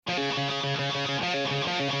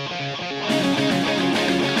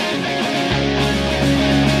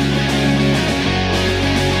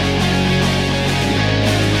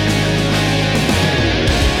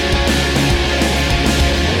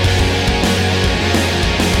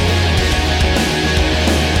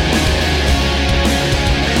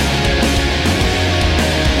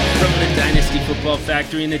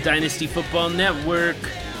Victory in the Dynasty Football Network.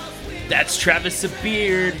 That's Travis the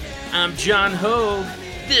Beard. I'm John Hogue.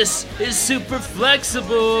 This is Super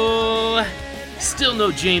Flexible. Still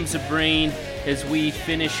no James the Brain as we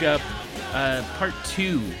finish up part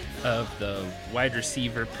 2 of the wide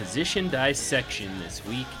receiver position dissection this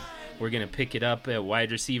week. We're going to pick it up at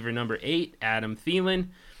wide receiver number 8, Adam Thielen.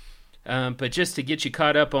 But just to get you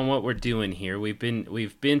caught up on what we're doing here, we've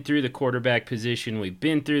been through the quarterback position, we've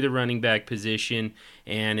been through the running back position,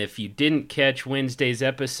 and if you didn't catch Wednesday's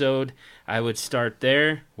episode, I would start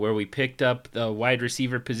there where we picked up the wide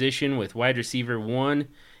receiver position with wide receiver 1,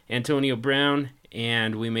 Antonio Brown,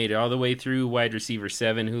 and we made it all the way through wide receiver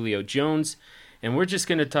 7, Julio Jones, and we're just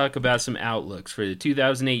going to talk about some outlooks for the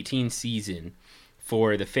 2018 season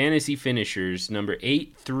for the fantasy finishers, number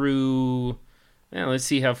 8 through... Well, let's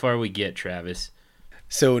see how far we get, Travis.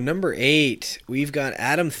 So number 8, we've got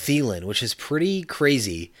Adam Thielen, which is pretty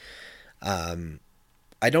crazy. I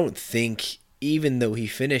don't think, even though he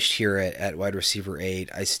finished here at wide receiver 8,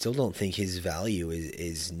 I still don't think his value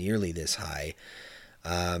is nearly this high.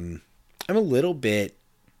 I'm a little bit...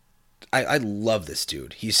 I love this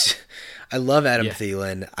dude. I love Adam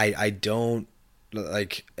Thielen. I don't...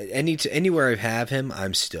 Like, anywhere I have him,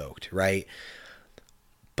 I'm stoked, right?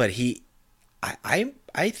 But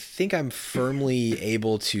I think I'm firmly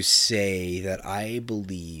able to say that I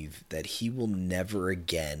believe that he will never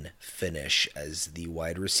again finish as the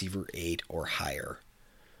wide receiver 8 or higher.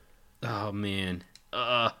 Oh, man.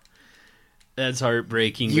 That's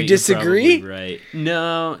heartbreaking. You disagree? You're right.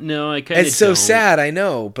 No, I kind of It's so don't. sad, I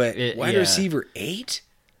know, but wide receiver 8?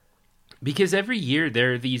 Because every year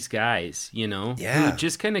there are these guys, who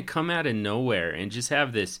just kind of come out of nowhere and just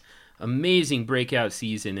have this amazing breakout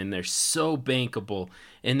season, and they're so bankable,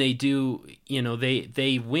 and they do,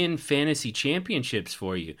 they win fantasy championships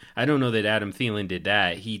for you. I don't know that Adam Thielen did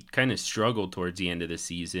that. He kind of struggled towards the end of the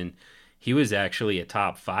season. He was actually a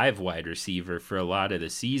top 5 wide receiver for a lot of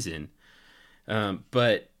the season.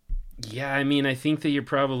 But yeah, I think that you're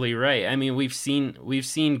probably right. We've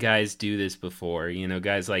seen guys do this before,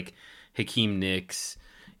 guys like Hakeem Nicks,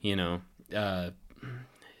 Jeremy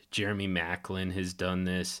Maclin has done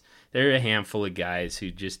this. There are a handful of guys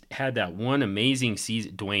who just had that one amazing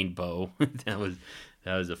season. Dwayne Bowe, that was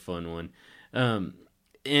a fun one. And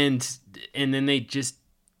then they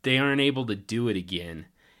aren't able to do it again.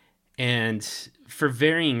 And for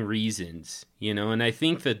varying reasons, and I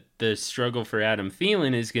think that the struggle for Adam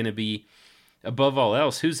Thielen is going to be, above all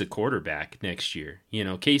else, who's the quarterback next year?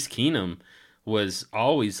 Case Keenum was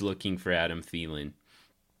always looking for Adam Thielen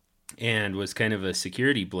and was kind of a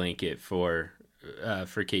security blanket for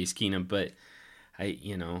Case Keenum, but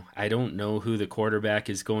I don't know who the quarterback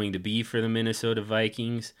is going to be for the Minnesota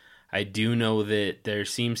Vikings. I do know that there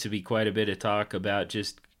seems to be quite a bit of talk about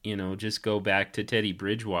just go back to Teddy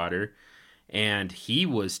Bridgewater, and he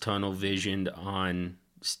was tunnel visioned on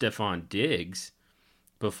Stephon Diggs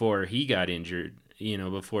before he got injured,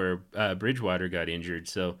 before Bridgewater got injured.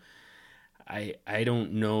 So I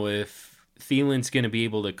don't know if Thielen's going to be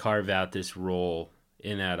able to carve out this role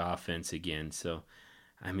in that offense again. So,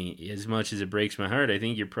 as much as it breaks my heart, I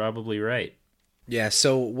think you're probably right. Yeah.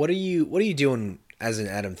 So what are you doing as an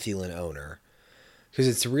Adam Thielen owner? Because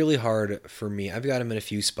it's really hard for me. I've got him in a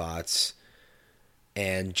few spots,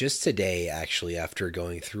 and just today, actually, after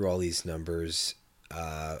going through all these numbers,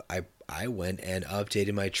 I went and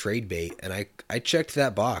updated my trade bait, and I checked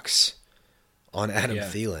that box on Adam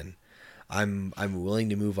Thielen. I'm willing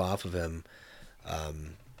to move off of him.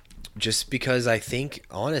 Just because I think,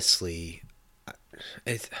 honestly,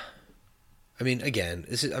 again,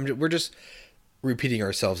 we're just repeating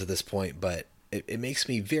ourselves at this point, but it makes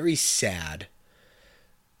me very sad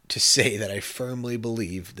to say that I firmly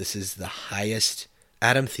believe this is the highest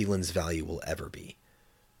Adam Thielen's value will ever be.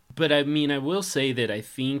 But I will say that I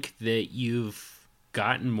think that you've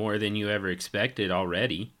gotten more than you ever expected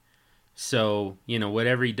already. So,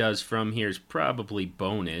 whatever he does from here is probably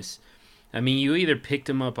bonus. You either picked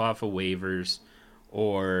him up off of waivers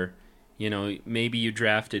or, maybe you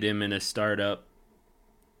drafted him in a startup,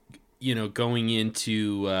 going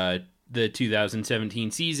into the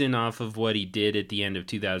 2017 season off of what he did at the end of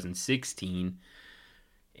 2016.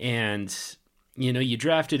 And, you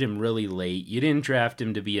drafted him really late. You didn't draft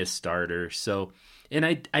him to be a starter. So, and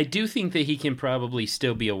I do think that he can probably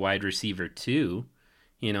still be a wide receiver too.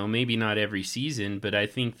 Maybe not every season, but I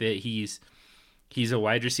think that he's a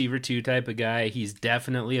wide receiver 2 type of guy. He's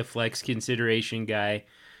definitely a flex consideration guy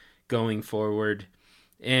going forward.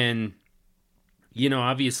 And,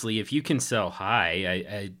 obviously, if you can sell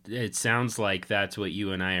high, it sounds like that's what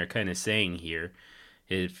you and I are kind of saying here,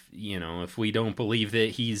 If we don't believe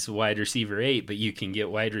that he's wide receiver 8, but you can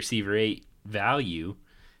get wide receiver 8 value,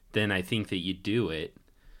 then I think that you do it.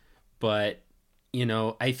 But,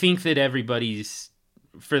 I think that everybody's,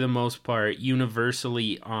 for the most part,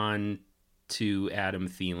 universally on to Adam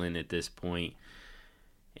Thielen at this point.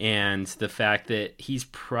 And the fact that he's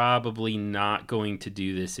probably not going to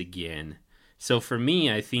do this again. So for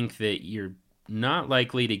me, I think that you're not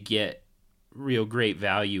likely to get real great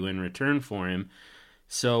value in return for him.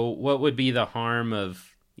 So what would be the harm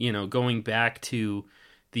of, going back to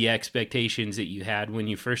the expectations that you had when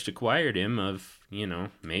you first acquired him of,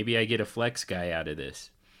 maybe I get a flex guy out of this.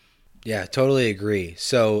 Yeah, totally agree.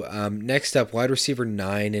 So next up, wide receiver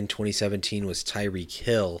 9 in 2017 was Tyreek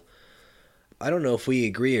Hill. I don't know if we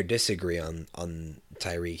agree or disagree on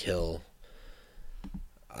Tyreek Hill.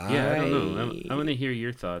 Yeah, I don't know. I want to hear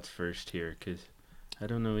your thoughts first here, because I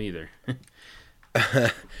don't know either.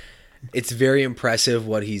 It's very impressive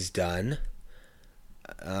what he's done.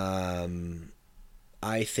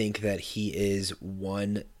 I think that he is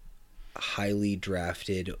one highly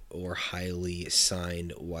drafted or highly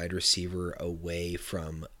signed wide receiver away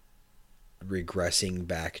from regressing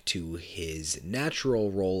back to his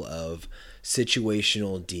natural role of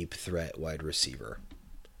situational deep threat wide receiver.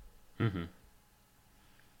 Mm-hmm.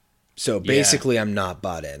 So basically, I'm not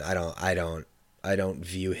bought in. I don't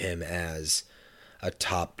view him as a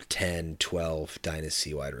top 10, 12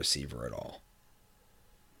 dynasty wide receiver at all.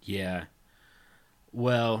 Yeah.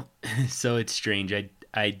 Well, so it's strange.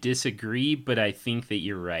 I disagree, but I think that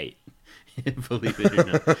you're right. Believe it or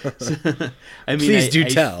not. So, Please do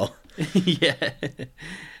tell. Yeah.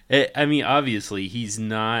 I mean, obviously, he's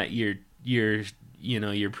not your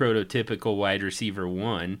prototypical wide receiver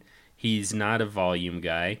 1. He's not a volume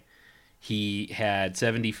guy. He had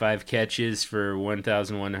 75 catches for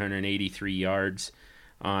 1,183 yards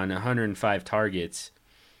on 105 targets.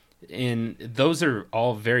 And those are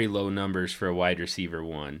all very low numbers for a wide receiver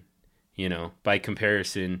 1. By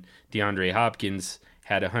comparison, DeAndre Hopkins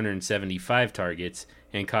had 175 targets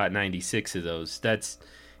and caught 96 of those. That's,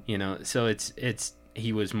 so it's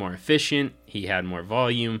he was more efficient. He had more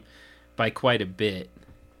volume by quite a bit.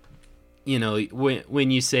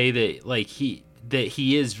 When you say that he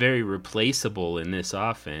is very replaceable in this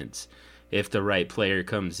offense if the right player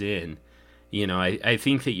comes in, I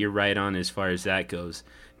think that you're right on as far as that goes.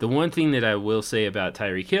 The one thing that I will say about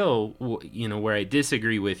Tyreek Hill, where I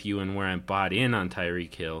disagree with you and where I'm bought in on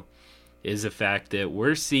Tyreek Hill, is the fact that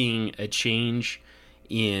we're seeing a change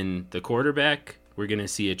in the quarterback. We're going to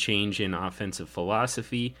see a change in offensive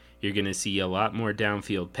philosophy. You're going to see a lot more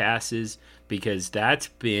downfield passes, because that's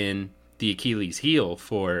been the Achilles heel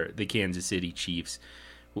for the Kansas City Chiefs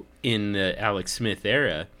in the Alex Smith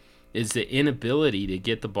era, is the inability to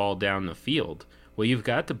get the ball down the field. Well, you've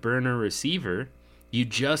got the burner receiver. You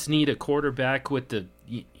just need a quarterback with the,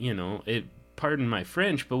 pardon my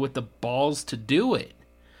French, but with the balls to do it.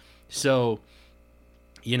 So,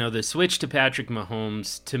 the switch to Patrick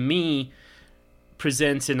Mahomes, to me,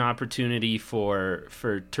 presents an opportunity for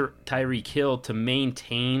Tyreek Hill to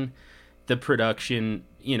maintain the production,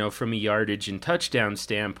 from a yardage and touchdown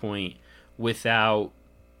standpoint without,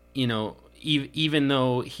 even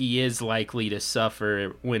though he is likely to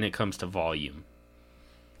suffer when it comes to volume.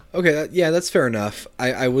 Okay, that's fair enough.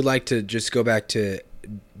 I would like to just go back to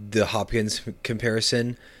the Hopkins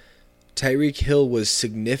comparison. Tyreek Hill was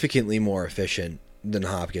significantly more efficient than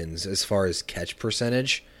Hopkins as far as catch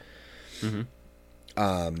percentage. Mm-hmm.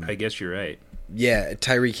 I guess you're right. Yeah,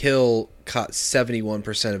 Tyreek Hill caught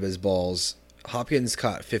 71% of his balls. Hopkins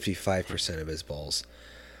caught 55% of his balls.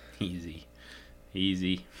 Easy.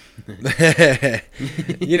 You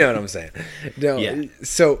know what I'm saying? No. Yeah.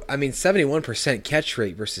 So, 71% catch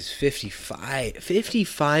rate versus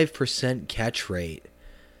 55% catch rate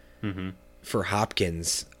for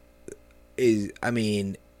Hopkins is,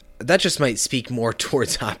 that just might speak more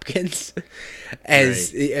towards Hopkins.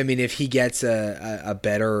 As right. If he gets a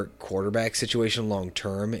better quarterback situation long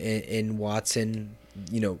term in Watson,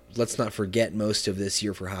 let's not forget most of this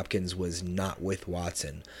year for Hopkins was not with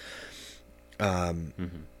Watson.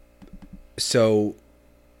 So,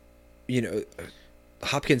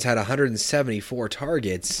 Hopkins had 174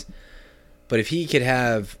 targets, but if he could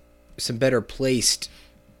have some better placed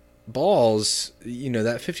balls,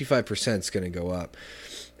 that 55% is going to go up.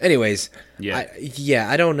 Anyways,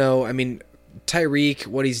 I don't know. Tyreek,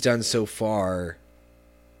 what he's done so far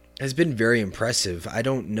has been very impressive. I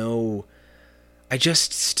don't know. I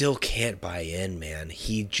just still can't buy in, man.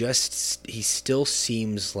 He still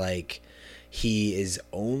seems like he is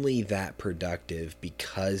only that productive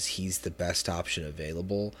because he's the best option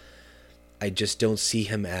available. I just don't see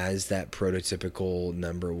him as that prototypical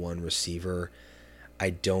number one receiver. I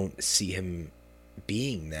don't see him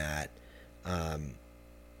being that.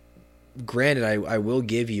 Granted, I will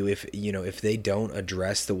give you, if they don't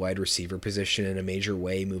address the wide receiver position in a major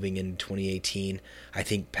way moving into 2018, I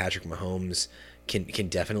think Patrick Mahomes can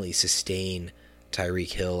definitely sustain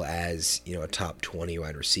Tyreek Hill as, a top 20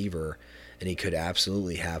 wide receiver, and he could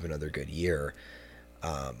absolutely have another good year.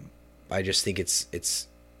 I just think it's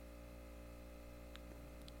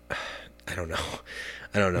I don't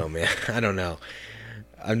know, man. I don't know.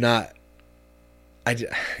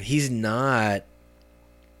 He's not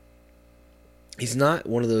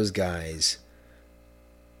one of those guys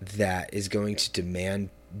that is going to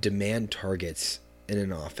demand targets in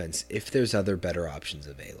an offense if there's other better options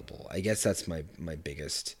available. I guess that's my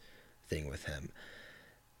biggest thing with him.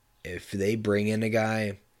 If they bring in a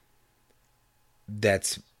guy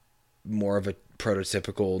that's more of a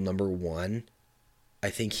prototypical number one, I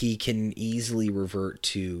think he can easily revert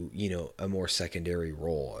to, a more secondary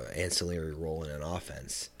role, ancillary role in an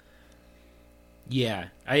offense. Yeah,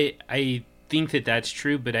 I think that that's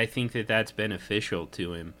true, but I think that that's beneficial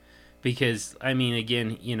to him because,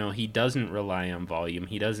 again, he doesn't rely on volume.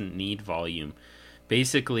 He doesn't need volume.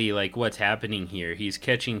 Basically, like what's happening here, he's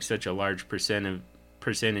catching such a large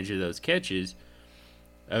percentage of those catches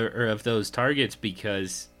or of those targets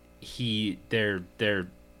because they're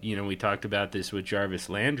we talked about this with Jarvis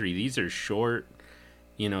Landry. These are short,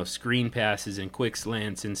 screen passes and quick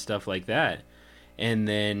slants and stuff like that. And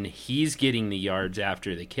then he's getting the yards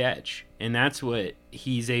after the catch. And that's what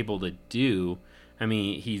he's able to do.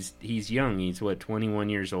 He's young. He's, 21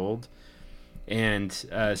 years old? And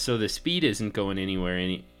so the speed isn't going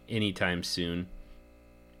anywhere anytime soon.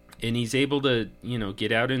 And he's able to,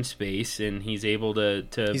 get out in space, and he's able to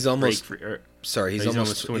he's almost he's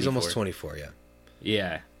almost 24,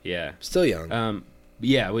 yeah. Yeah. Still young.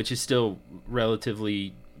 Which is still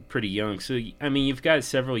relatively pretty young. So, you've got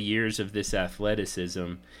several years of this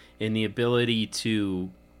athleticism and the ability to,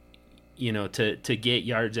 to get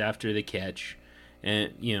yards after the catch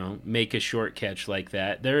and, make a short catch like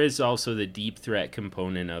that. There is also the deep threat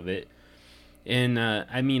component of it. And,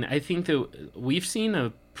 I think that we've seen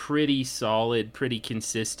a pretty solid, pretty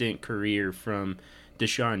consistent career from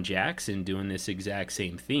Deshaun Jackson doing this exact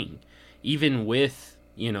same thing. Even with,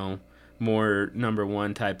 more number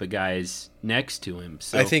one type of guys next to him.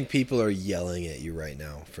 So I think people are yelling at you right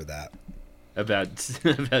now for that. About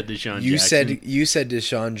Deshaun Jackson. You said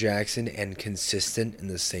Deshaun Jackson and consistent in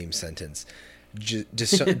the same sentence.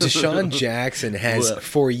 Deshaun Jackson has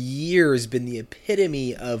for years been the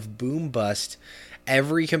epitome of boom bust.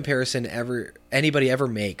 Every comparison anybody ever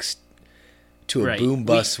makes to a boom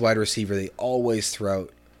bust wide receiver, they always throw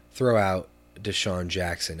out Deshaun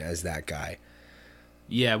Jackson as that guy.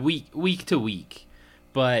 Yeah, week to week.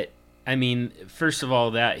 But first of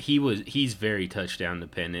all, he's very touchdown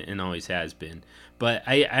dependent and always has been. But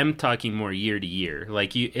I'm talking more year to year.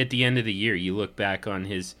 Like at the end of the year, you look back on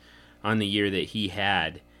the year that he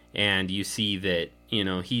had, and you see that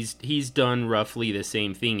he's done roughly the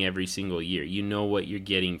same thing every single year. You know what you're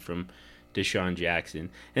getting from Deshaun Jackson,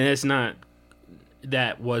 and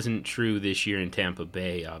that wasn't true this year in Tampa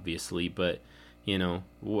Bay, obviously, but.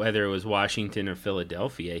 Whether it was Washington or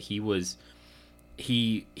Philadelphia, he was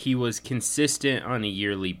consistent on a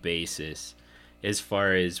yearly basis as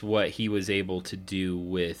far as what he was able to do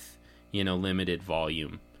with, limited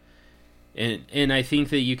volume. And I think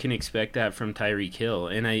that you can expect that from Tyreek Hill.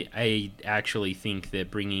 And I actually think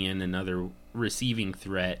that bringing in another receiving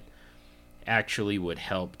threat actually would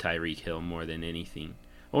help Tyreek Hill more than anything.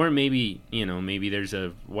 Or maybe there's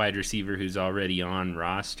a wide receiver who's already on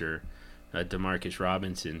roster, Demarcus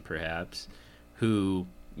Robinson, perhaps, who,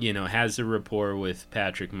 has a rapport with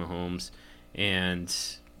Patrick Mahomes and,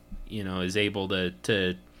 is able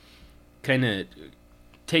to kind of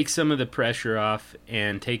take some of the pressure off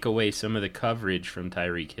and take away some of the coverage from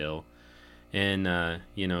Tyreek Hill and,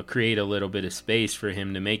 create a little bit of space for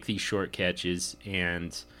him to make these short catches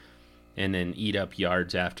and then eat up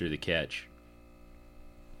yards after the catch.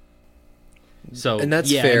 So, and that's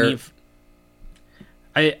fair.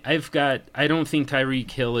 I don't think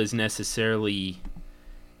Tyreek Hill is necessarily,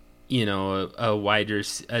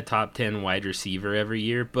 a top 10 wide receiver every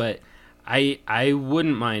year, but I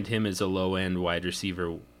wouldn't mind him as a low end wide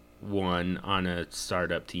receiver one on a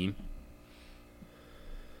startup team.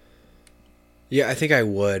 Yeah, I think I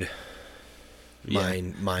would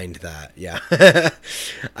mind that. Yeah.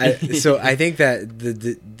 So I think that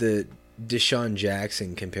the Deshaun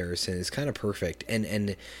Jackson comparison is kind of perfect,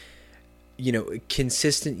 and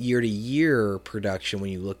consistent year to year production when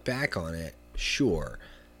you look back on it, sure.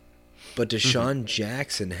 But Deshaun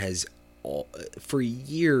Jackson has, for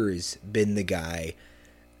years, been the guy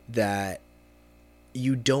that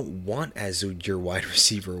you don't want as your wide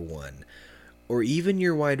receiver 1 or even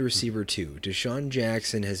your wide receiver 2. Deshaun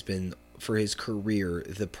Jackson has been, for his career,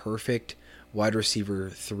 the perfect wide receiver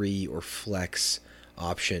 3 or flex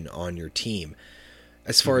option on your team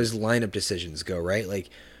as far as lineup decisions go, right? Like,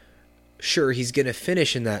 sure, he's going to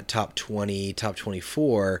finish in that top 20, top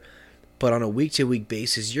 24, but on a week-to-week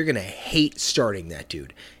basis, you're going to hate starting that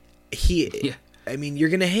dude. I mean, you're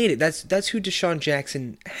gonna hate it. That's who Deshaun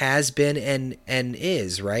Jackson has been and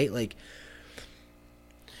is, right? Like,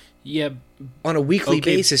 yeah, on a weekly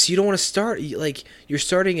basis, you don't want to start. Like, you're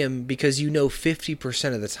starting him because you know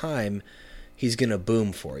 50% of the time he's gonna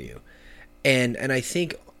boom for you. And I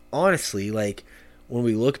think honestly, like, when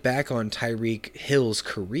we look back on Tyreek Hill's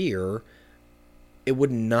career, it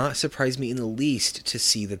would not surprise me in the least to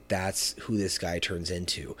see that that's who this guy turns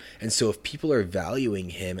into. And so if people are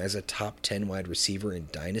valuing him as a top 10 wide receiver in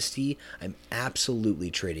Dynasty, I'm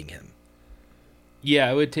absolutely trading him. Yeah,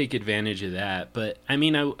 I would take advantage of that. But, I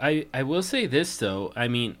mean, I will say this, though. I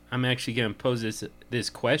mean, I'm actually going to pose this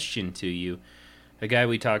question to you. A guy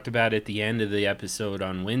we talked about at the end of the episode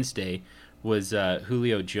on Wednesday was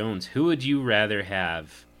Julio Jones. Who would you rather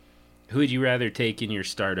have? Who would you rather take in your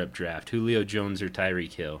startup draft, Julio Jones or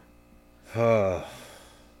Tyreek Hill?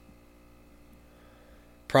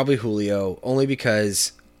 Probably Julio, only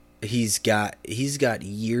because he's got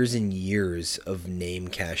years and years of name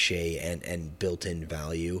cachet and built-in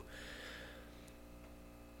value.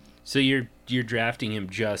 So you're drafting him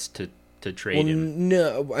just to trade him?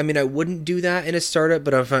 No, I mean, I wouldn't do that in a startup,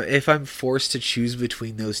 but if I'm forced to choose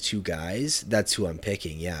between those two guys, that's who I'm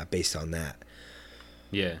picking. Yeah, based on that.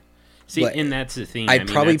 Yeah. See, but and that's the thing. I'd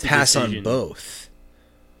probably pass on both.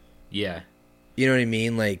 Yeah. You know what I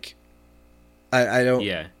mean? Like, I don't...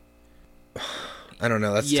 Yeah. I don't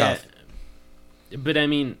know. That's tough. But, I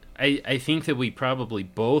mean, I think that we probably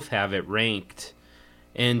both have it ranked.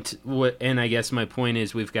 And I guess my point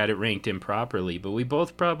is we've got it ranked improperly. But we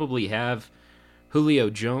both probably have Julio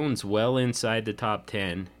Jones well inside the top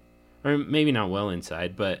 10. Or maybe not well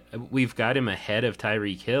inside, but we've got him ahead of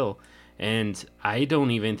Tyreek Hill. And I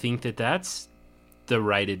don't even think that that's the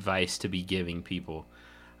right advice to be giving people.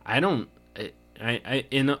 And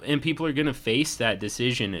people are going to face that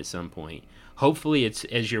decision at some point. Hopefully it's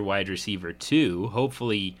as your wide receiver 2.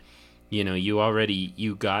 Hopefully,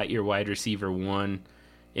 you got your wide receiver 1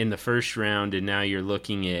 in the first round, and now you're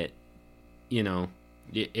looking at,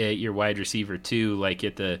 at your wide receiver 2, like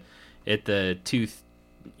at the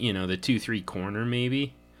 2-3 corner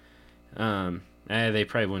maybe. They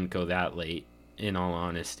probably wouldn't go that late, in all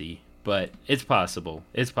honesty. But it's possible.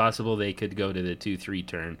 It's possible they could go to the 2-3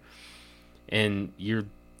 turn. And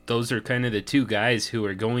those are kind of the two guys who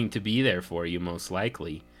are going to be there for you, most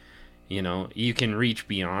likely. You can reach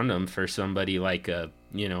beyond them for somebody like a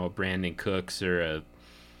Brandon Cooks or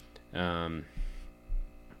a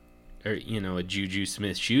Juju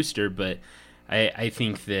Smith-Schuster. But I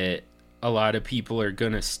think that a lot of people are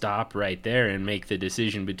going to stop right there and make the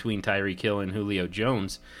decision between Tyreek Hill and Julio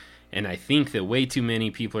Jones. And I think that way too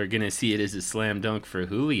many people are going to see it as a slam dunk for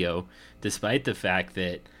Julio, despite the fact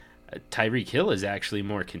that Tyreek Hill is actually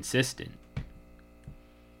more consistent.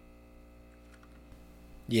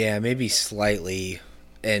 Yeah, maybe slightly.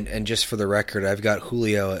 And just for the record, I've got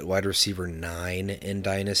Julio at wide receiver 9 in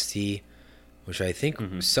Dynasty, which I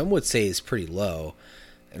think some would say is pretty low.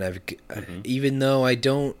 And even though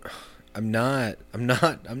I'm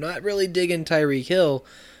not really digging Tyreek Hill,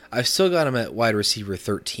 I've still got him at wide receiver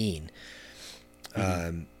 13.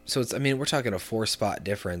 So we're talking a 4-spot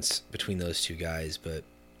difference between those two guys, but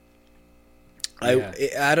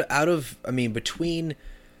between,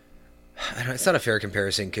 it's not a fair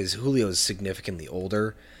comparison because Julio is significantly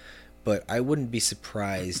older, but I wouldn't be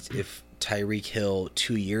surprised if Tyreek Hill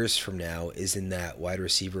 2 years from now is in that wide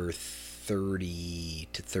receiver 30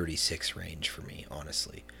 to 36 range for me,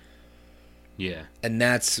 honestly. Yeah. And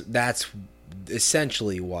that's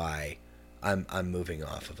essentially why I'm moving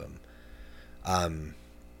off of him.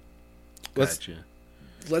 Gotcha.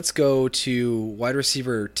 Let's go to wide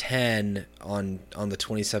receiver 10 on the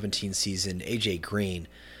 2017 season, AJ Green.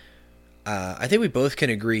 I think we both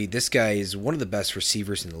can agree this guy is one of the best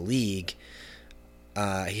receivers in the league.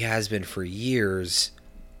 He has been for years.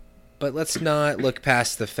 But let's not look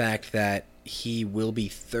past the fact that he will be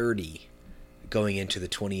 30 going into the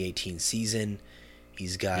 2018 season.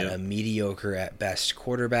 He's got a mediocre at best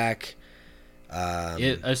quarterback.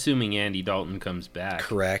 Assuming Andy Dalton comes back.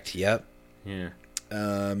 Correct, yep. Yeah.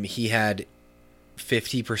 He had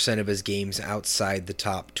 50% of his games outside the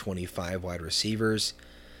top 25 wide receivers.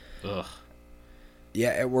 Ugh.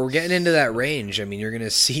 Yeah, we're getting into that range. I mean, you're going to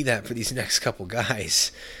see that for these next couple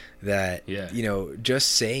guys that,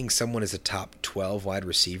 just saying someone is a top 12 wide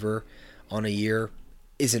receiver on a year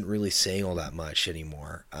isn't really saying all that much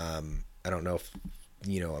anymore. I don't know if,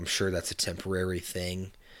 I'm sure that's a temporary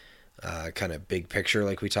thing, kind of big picture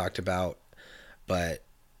like we talked about. But,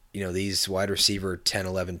 these wide receiver 10,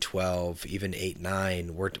 11, 12, even 8,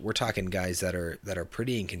 9, we're talking guys that are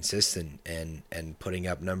pretty inconsistent and putting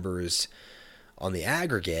up numbers on the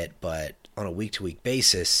aggregate, but on a week-to-week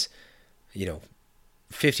basis,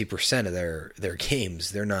 50% of their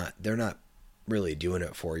games, they're not really doing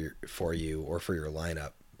it for you or for your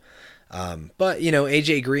lineup. But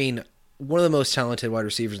AJ Green, one of the most talented wide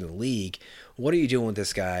receivers in the league. What are you doing with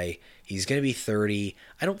this guy? He's going to be 30.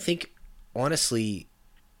 I don't think, honestly,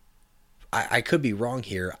 I could be wrong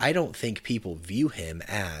here. I don't think people view him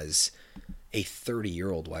as a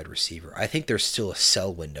 30-year-old wide receiver. I think there's still a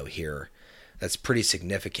sell window here that's pretty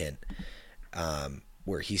significant,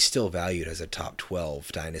 where he's still valued as a top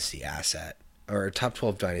 12 dynasty asset or a top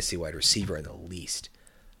 12 dynasty wide receiver in the least.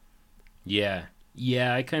 Yeah,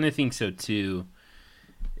 I kind of think so too.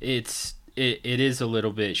 It is a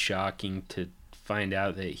little bit shocking to find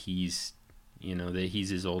out that he's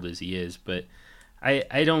as old as he is, but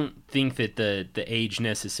I don't think that the age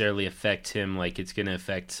necessarily affects him like it's going to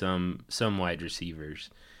affect some wide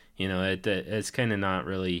receivers. It's kind of not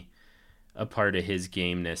really a part of his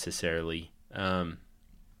game necessarily. I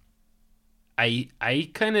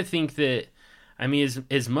kind of think that, I mean,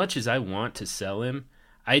 as much as I want to sell him,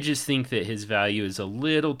 I just think that his value is a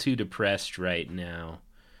little too depressed right now,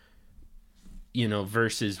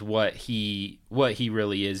 versus what he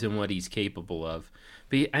really is and what he's capable of.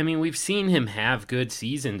 But I mean, we've seen him have good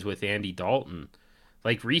seasons with Andy Dalton,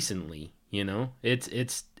 like recently.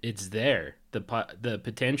 It's there. The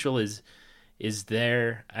potential is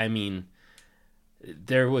there. I mean,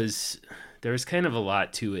 there was kind of a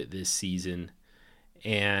lot to it this season,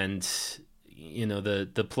 and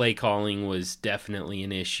the play calling was definitely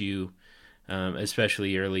an issue,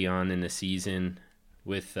 especially early on in the season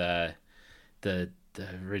with the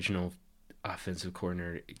original offensive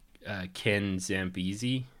coordinator, Ken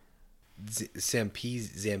Zampese.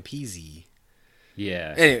 Zampese.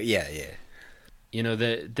 Yeah. Anyway, yeah.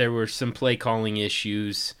 There were some play calling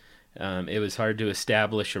issues. It was hard to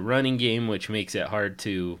establish a running game, which makes it hard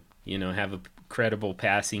to, have a credible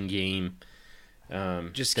passing game.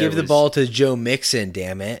 Just give the ball to Joe Mixon,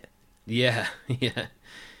 damn it. Yeah.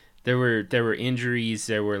 There were injuries,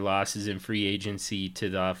 there were losses in free agency to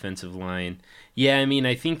the offensive line. Yeah, I mean,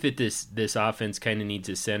 I think that this offense kind of needs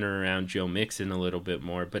to center around Joe Mixon a little bit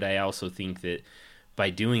more, but I also think that by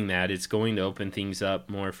doing that, it's going to open things up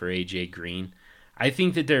more for AJ Green. I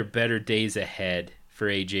think that there are better days ahead for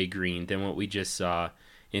AJ Green than what we just saw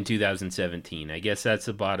in 2017. I guess that's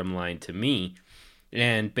the bottom line to me.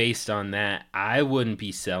 And based on that, I wouldn't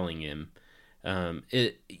be selling him.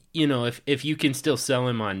 If you can still sell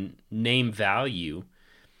him on name value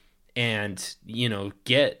and,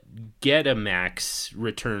 get a max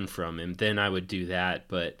return from him, then I would do that.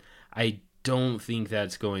 But I don't think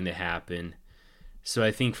that's going to happen. So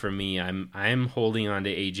I think for me, I'm holding on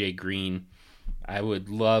to AJ Green. I would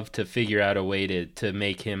love to figure out a way to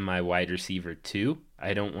make him my wide receiver 2.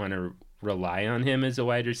 I don't want to rely on him as a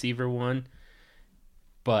wide receiver 1.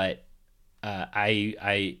 But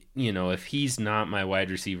if he's not my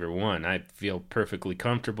wide receiver 1, I feel perfectly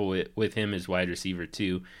comfortable with him as wide receiver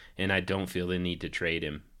 2, and I don't feel the need to trade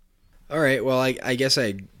him. All right, well, I guess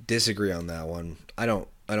I disagree on that one. I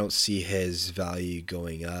don't see his value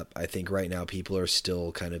going up. I think right now people are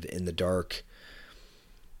still kind of in the dark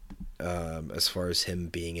as far as him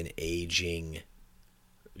being an aging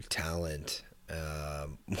talent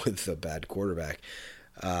with a bad quarterback.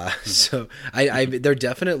 So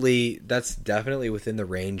that's definitely within the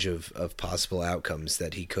range of possible outcomes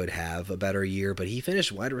that he could have a better year, but he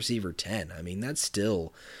finished wide receiver 10. I mean, that's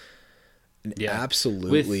still an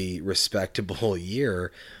absolutely respectable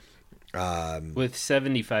year. With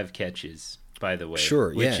 75 catches, by the way.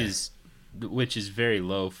 Sure, which is very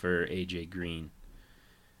low for AJ Green.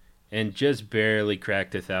 And just barely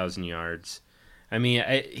cracked 1,000 yards. I mean,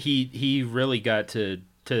 he really got to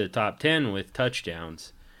the top 10 with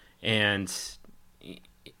touchdowns, and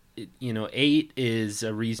 8 is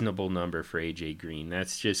a reasonable number for AJ Green.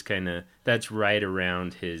 That's just that's right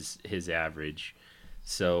around his average.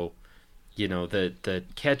 So the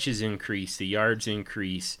catches increase, the yards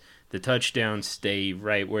increase, the touchdowns stay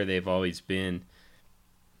right where they've always been.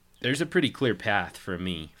 There's a pretty clear path for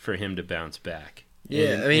him to bounce back.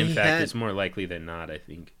 Yeah, and, I mean, in fact, it's more likely than not, I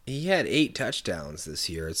think. He had 8 touchdowns this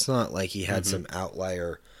year. It's not like he had some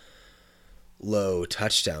outlier low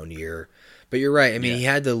touchdown year. But you're right. I mean, he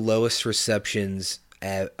had the lowest receptions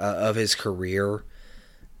of his career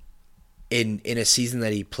in a season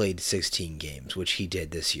that he played 16 games, which he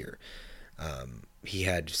did this year. He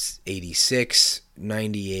had 86,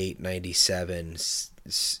 98, 97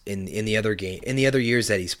 in the other years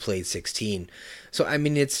that he's played 16. So I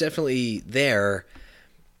mean, it's definitely there,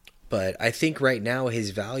 but I think right now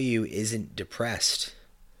his value isn't depressed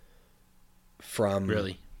from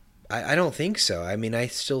Really? I don't think so. I mean, I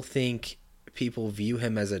still think people view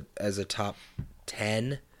him as a top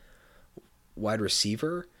 10 wide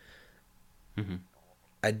receiver. Mm-hmm.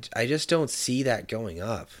 I just don't see that going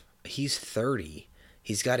up. He's 30.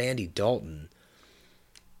 He's got Andy Dalton.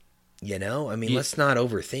 You know? I mean, let's not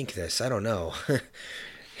overthink this. I don't know.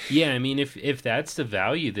 Yeah, I mean, if that's the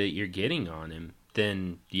value that you're getting on him,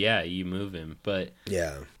 then yeah, you move him. But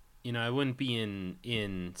yeah, you know, I wouldn't be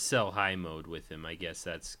in sell high mode with him. I guess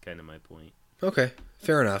that's kind of my point. Okay,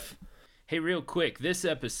 fair enough. Hey, real quick, this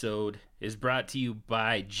episode is brought to you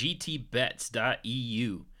by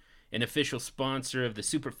GTBets.eu, an official sponsor of the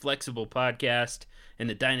Super Flexible podcast and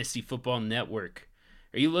the Dynasty Football Network.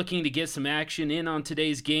 Are you looking to get some action in on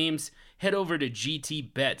today's games? Head over to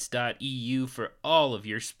gtbets.eu for all of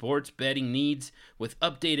your sports betting needs with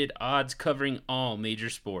updated odds covering all major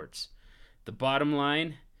sports. The bottom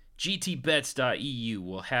line, gtbets.eu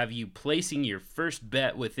will have you placing your first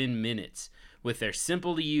bet within minutes with their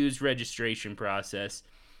simple-to-use registration process.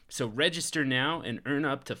 So register now and earn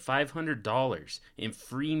up to $500 in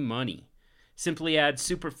free money. Simply add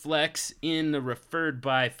Superflex in the referred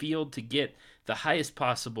by field to get the highest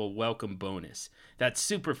possible welcome bonus. That's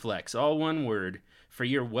Superflex, all one word, for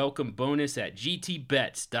your welcome bonus at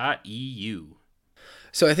gtbets.eu.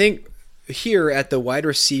 So I think here at the wide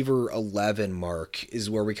receiver 11 mark is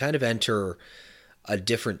where we kind of enter a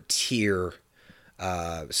different tier /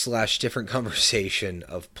 different conversation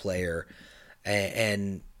of player.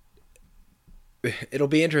 And it'll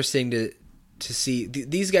be interesting to see.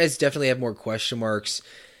 These guys definitely have more question marks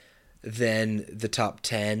than the top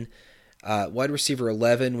 10. Wide receiver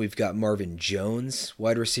 11, we've got Marvin Jones.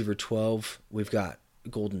 Wide receiver 12, we've got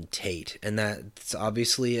Golden Tate. And that's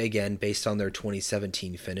obviously, again, based on their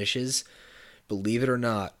 2017 finishes. Believe it or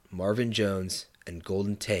not, Marvin Jones and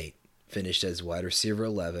Golden Tate finished as wide receiver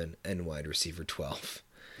 11 and wide receiver 12.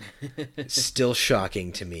 Still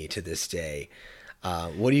shocking to me to this day.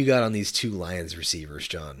 What do you got on these two Lions receivers,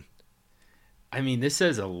 John? I mean, this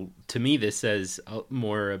says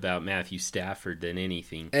more about Matthew Stafford than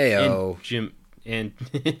anything. Ayo. And Jim and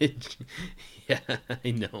yeah,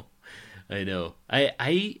 I know.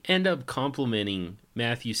 I end up complimenting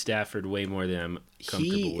Matthew Stafford way more than I'm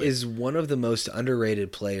comfortable with. He is one of the most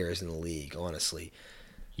underrated players in the league, honestly.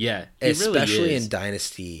 Yeah, especially really is. In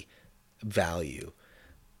dynasty value.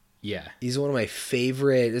 Yeah. He's one of my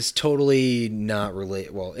favorite. It's totally not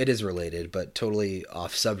related. Well, it is related, but totally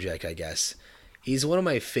off subject, I guess. He's one of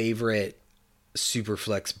my favorite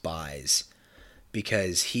Superflex buys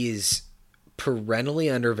because he is perennially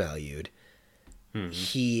undervalued. Mm-hmm.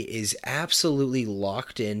 He is absolutely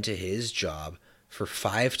locked into his job for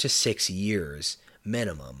 5 to 6 years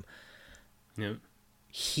minimum. Yep.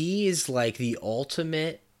 He is like the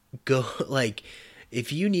ultimate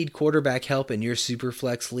if you need quarterback help in your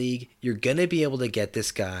Superflex league, you're going to be able to get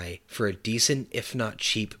this guy for a decent, if not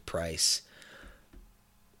cheap price.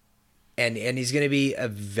 And he's going to be a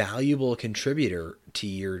valuable contributor to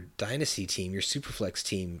your dynasty team, your Superflex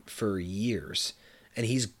team for years. And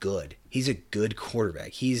he's good. He's a good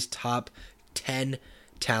quarterback. He's top 10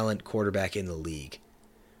 talent quarterback in the league.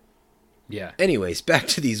 Yeah. Anyways, back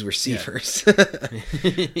to these receivers.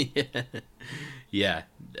 Yeah.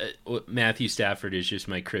 Matthew Stafford is just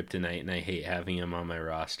my kryptonite, and I hate having him on my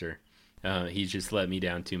roster. He's just let me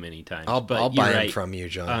down too many times. I'll buy him from you,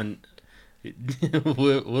 John.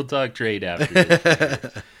 We'll talk trade after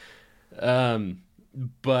this.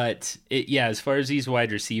 But as far as these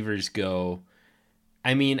wide receivers go,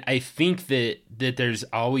 I mean, I think that there's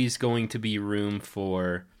always going to be room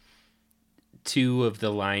for two of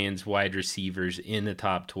the Lions wide receivers in the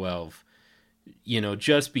top 12,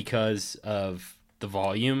 just because of the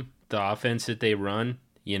volume, the offense that they run,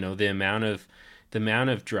 the amount of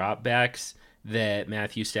dropbacks that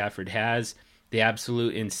Matthew Stafford has, the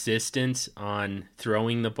absolute insistence on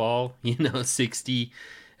throwing the ball, a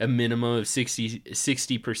minimum of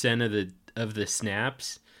 60% of the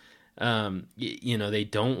snaps. They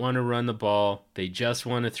don't want to run the ball. They just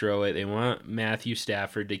want to throw it. They want Matthew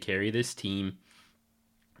Stafford to carry this team.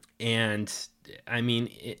 And I mean,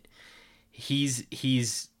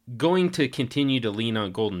 he's going to continue to lean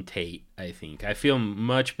on Golden Tate, I think. I feel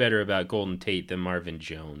much better about Golden Tate than Marvin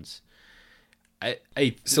Jones.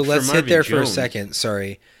 So for let's hit Marvin there for a Jones- second.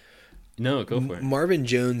 Sorry. No, go for it. Marvin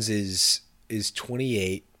Jones is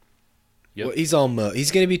 28. Yep. Well,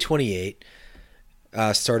 he's going to be 28.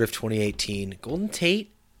 Start of 2018. Golden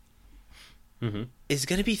Tate Mm-hmm. is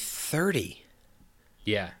going to be 30.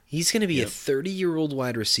 Yeah. He's going to be Yep. a 30-year-old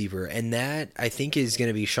wide receiver, and that I think is going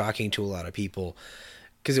to be shocking to a lot of people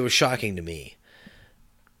because it was shocking to me.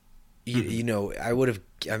 You know,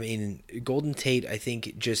 Golden Tate, I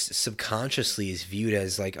think, just subconsciously is viewed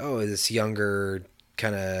as like, oh, this younger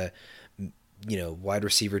kind of, wide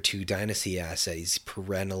receiver 2 dynasty asset. He's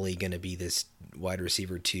perennially going to be this wide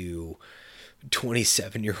receiver 2,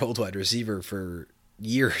 27-year-old wide receiver for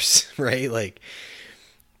years, right? Like,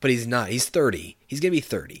 but he's not. He's 30. He's going to be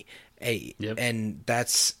 30. Hey, Yep. and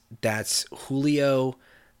that's Julio.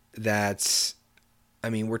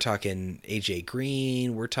 We're talking AJ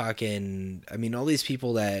Green. We're talking, all these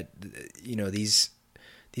people that, these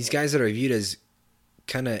guys that are viewed as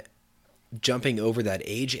kind of jumping over that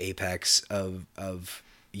age apex of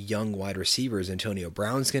young wide receivers. Antonio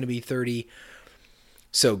Brown's going to be 30.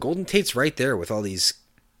 So Golden Tate's right there with all these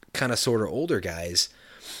kind of sort of older guys.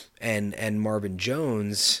 And Marvin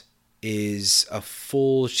Jones is a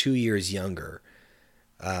full 2 years younger.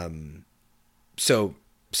 So,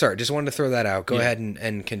 sorry, just wanted to throw that out. Go ahead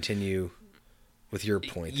and continue with your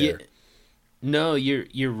point there. No,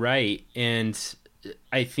 you're right, and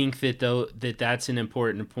I think that that's an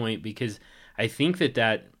important point because I think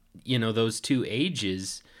that those two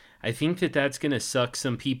ages, I think that's going to suck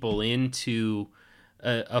some people into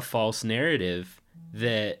a false narrative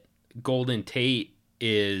that Golden Tate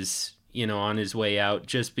is on his way out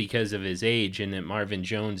just because of his age, and that Marvin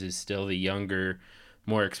Jones is still the younger,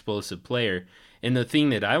 more explosive player. And the thing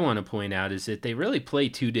that I want to point out is that they really play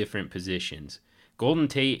two different positions. Golden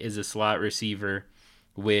Tate is a slot receiver,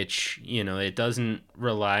 which, it doesn't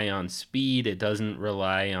rely on speed. It doesn't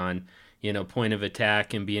rely on, point of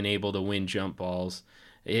attack and being able to win jump balls.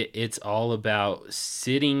 It's all about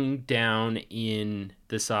sitting down in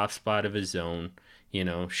the soft spot of a zone,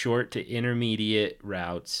 short to intermediate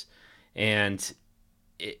routes. And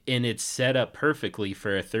it's set up perfectly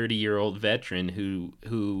for a 30-year-old veteran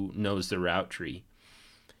who knows the route tree.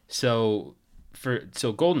 So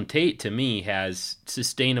Golden Tate to me has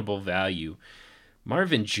sustainable value.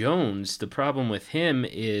 Marvin Jones, the problem with him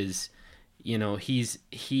is,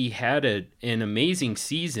 he had an amazing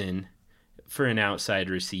season for an outside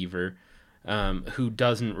receiver who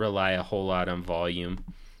doesn't rely a whole lot on volume,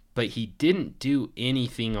 but he didn't do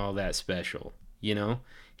anything all that special.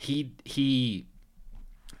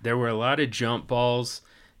 There were a lot of jump balls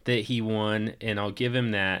that he won, and I'll give him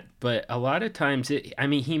that. But a lot of times,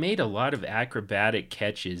 he made a lot of acrobatic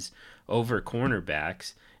catches over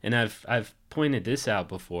cornerbacks, and I've pointed this out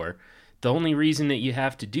before. The only reason that you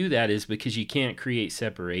have to do that is because you can't create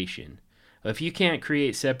separation. If you can't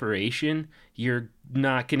create separation, you're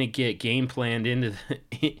not going to get game planned into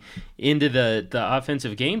the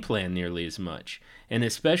offensive game plan nearly as much. And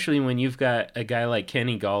especially when you've got a guy like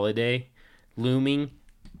Kenny Golladay looming,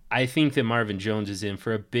 I think that Marvin Jones is in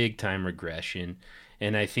for a big-time regression,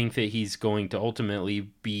 and I think that he's going to ultimately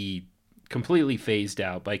be completely phased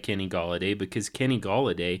out by Kenny Golladay because Kenny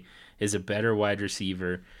Golladay is a better wide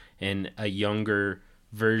receiver and a younger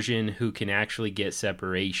version who can actually get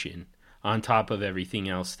separation on top of everything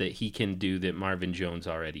else that he can do that Marvin Jones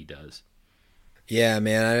already does. Yeah,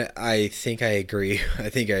 man, I think I agree. I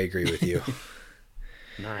think I agree with you.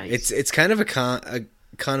 Nice. It's kind of a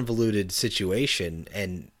convoluted situation,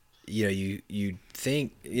 and you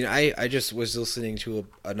think, I just was listening to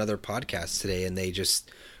another podcast today, and they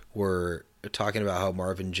just were talking about how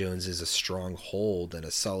Marvin Jones is a strong hold and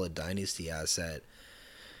a solid dynasty asset.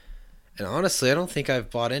 And honestly, I don't think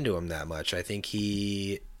I've bought into him that much. I think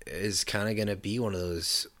he is kind of going to be one of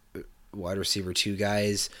those wide receiver 2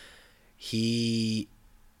 guys.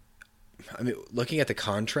 Looking at the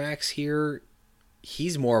contracts here,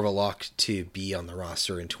 he's more of a lock to be on the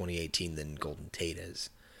roster in 2018 than Golden Tate is.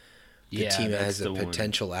 The team has a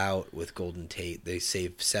potential out with Golden Tate. They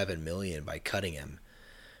saved $7 million by cutting him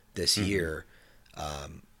this year.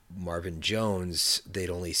 Marvin Jones, they'd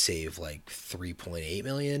only save like $3.8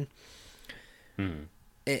 million.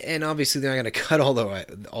 And obviously they're not going to cut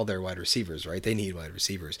all their wide receivers, right? They need wide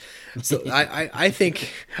receivers. So I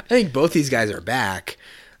think both these guys are back.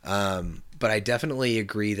 But I definitely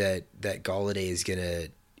agree that Golladay is going to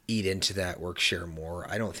eat into that work share more.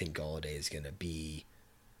 I don't think Golladay is going to be,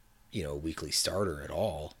 a weekly starter at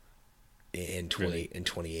all in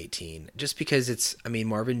 2018. Just because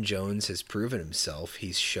Marvin Jones has proven himself.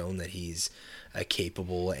 He's shown that he's a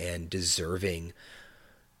capable and deserving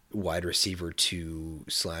wide receiver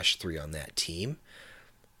 2/3 on that team.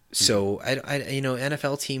 So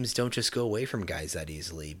NFL teams don't just go away from guys that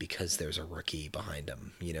easily because there's a rookie behind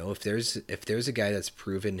them. If there's a guy that's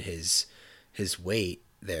proven his weight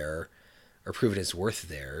there, or proven his worth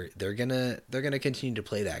there, they're gonna continue to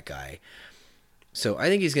play that guy. So I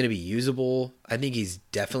think he's gonna be usable. I think he's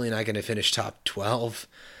definitely not gonna finish top 12.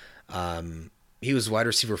 He was wide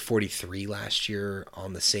receiver 43 last year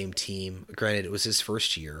on the same team. Granted, it was his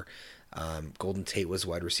first year. Golden Tate was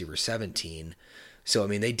wide receiver 17. So, I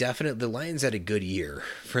mean, the Lions had a good year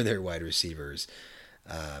for their wide receivers.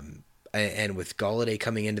 And with Golladay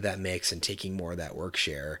coming into that mix and taking more of that work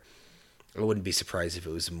share, I wouldn't be surprised if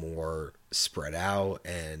it was more spread out.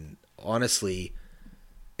 And honestly,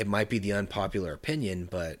 it might be the unpopular opinion,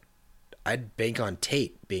 but I'd bank on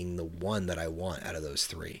Tate being the one that I want out of those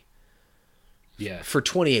three. Yeah. For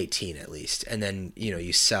 2018 at least. And then,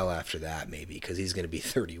 you sell after that maybe because he's going to be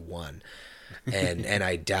 31. And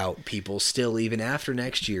I doubt people still, even after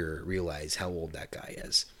next year, realize how old that guy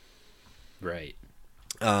is. Right.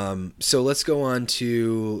 So let's go on to,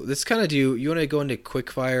 you want to go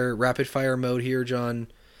into rapid fire mode here, John?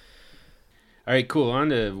 All right, cool. On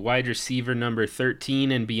to wide receiver number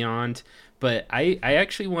 13 and beyond. But I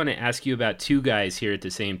actually want to ask you about two guys here at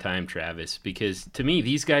the same time, Travis, because to me,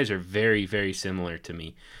 these guys are very, very similar to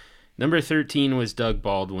me. Number 13 was Doug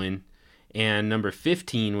Baldwin, and number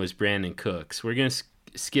 15 was Brandon Cooks. We're going to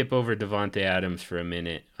skip over Davante Adams for a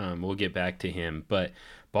minute. We'll get back to him. But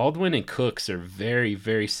Baldwin and Cooks are very,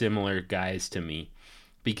 very similar guys to me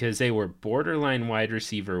because they were borderline wide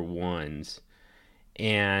receiver ones.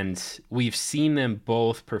 And we've seen them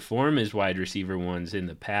both perform as wide receiver ones in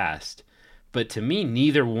the past. But to me,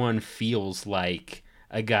 neither one feels like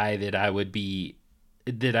a guy that I would be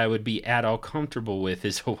at all comfortable with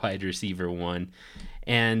as a wide receiver one.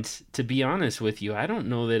 And to be honest with you, I don't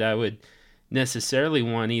know that I would necessarily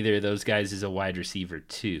want either of those guys as a wide receiver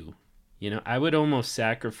two. I would almost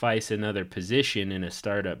sacrifice another position in a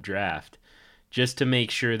startup draft just to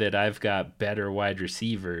make sure that I've got better wide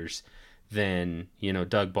receivers than,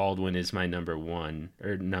 Doug Baldwin is my number one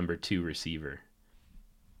or number two receiver.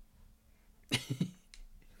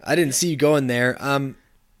 I didn't see you going there. I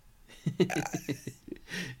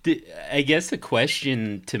guess the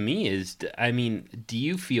question to me is, do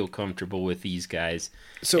you feel comfortable with these guys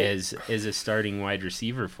as a starting wide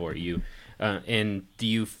receiver for you? And do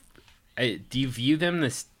you view them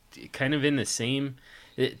this kind of in the same?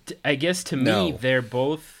 I guess to me, they're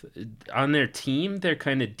both on their team. They're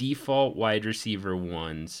kind of default wide receiver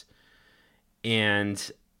ones,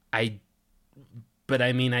 but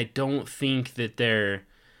I don't think that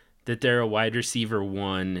they're a wide receiver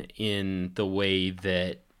one in the way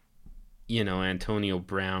that, Antonio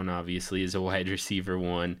Brown obviously is a wide receiver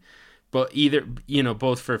one, but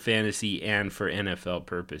both for fantasy and for NFL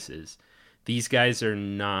purposes. These guys they're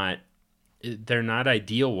not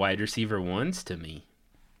ideal wide receiver ones to me.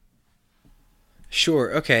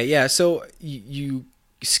 Sure. Okay. Yeah. So you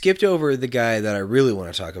skipped over the guy that I really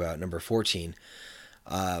want to talk about, number 14.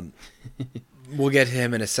 We'll get to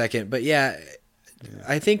him in a second, but yeah.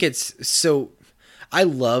 I think I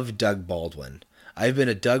love Doug Baldwin. I've been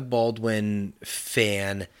a Doug Baldwin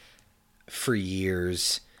fan for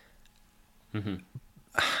years. Mm-hmm.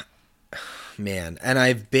 Man, and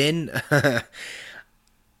I've been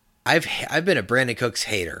I've been a Brandon Cooks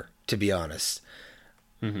hater, to be honest.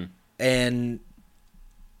 Mm-hmm. And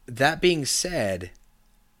that being said,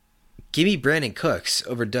 give me Brandon Cooks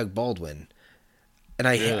over Doug Baldwin. And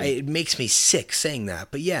it makes me sick saying that,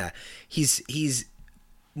 but yeah, he's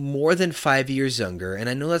more than 5 years younger, and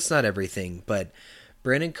I know that's not everything, but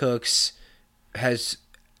Brandon Cooks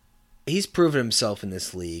he's proven himself in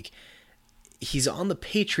this league. He's on the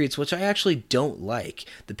Patriots, which I actually don't like.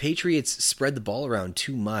 The Patriots spread the ball around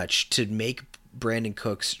too much to make Brandon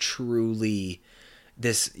Cooks truly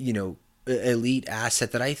this, elite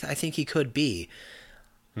asset that I think he could be.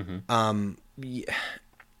 Mm-hmm.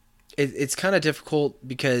 It's kind of difficult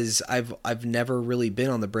because I've never really been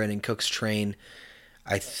on the Brandon Cooks train.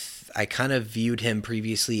 I kind of viewed him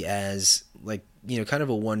previously as kind of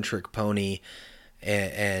a one-trick pony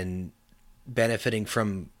and benefiting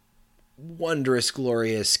from wondrous,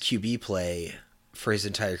 glorious QB play for his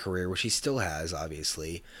entire career, which he still has,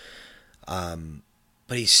 obviously.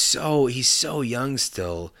 But he's so young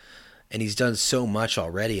still, and he's done so much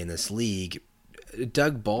already in this league.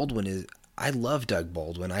 Doug Baldwin I love Doug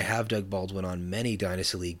Baldwin. I have Doug Baldwin on many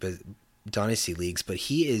dynasty leagues, but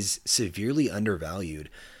he is severely undervalued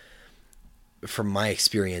from my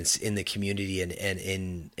experience in the community and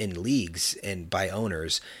in leagues and by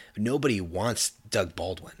owners. Nobody wants Doug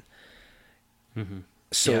Baldwin. Mm-hmm.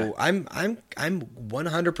 So Yeah. I'm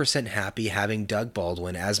 100% happy having Doug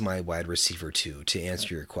Baldwin as my wide receiver two, to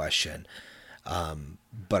answer your question.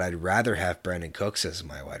 But I'd rather have Brandon Cooks as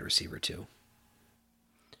my wide receiver two.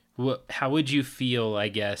 How would you feel, I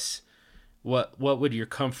guess, what would your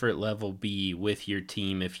comfort level be with your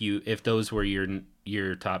team if those were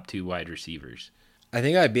your top two wide receivers? I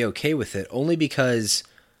think I'd be okay with it only because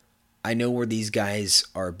I know where these guys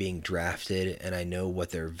are being drafted and I know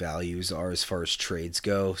what their values are as far as trades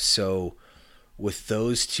go. So with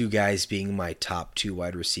those two guys being my top two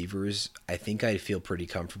wide receivers, I think I'd feel pretty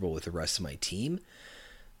comfortable with the rest of my team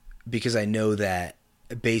because I know that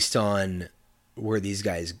based on where these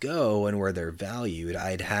guys go and where they're valued,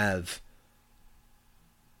 I'd have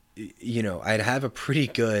pretty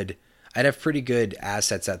good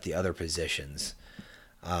assets at the other positions.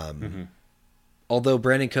 Mm-hmm. Although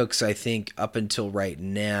Brandon Cooks, I think up until right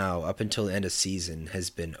now, up until the end of season, has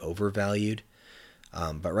been overvalued.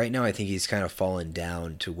 But right now, I think he's kind of fallen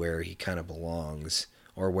down to where he kind of belongs,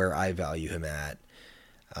 or where I value him at.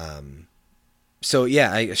 So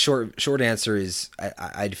yeah, short answer is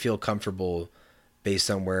I'd feel comfortable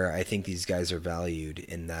based on where I think these guys are valued,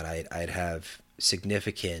 in that I'd have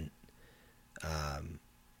significant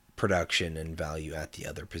production and value at the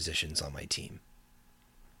other positions on my team.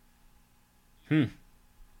 Okay.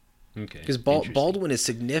 Because Baldwin is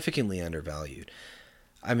significantly undervalued.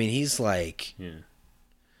 I mean, he's like... Yeah.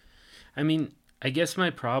 I mean, I guess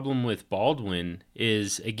my problem with Baldwin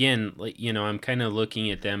is, again, like, I'm kind of looking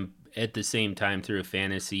at them at the same time through a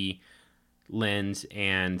fantasy lens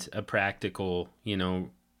and a practical, an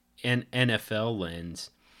NFL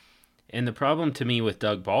lens. And the problem to me with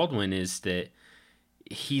Doug Baldwin is that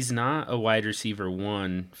he's not a wide receiver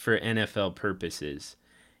one for NFL purposes.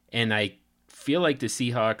 And I feel like the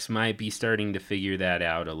Seahawks might be starting to figure that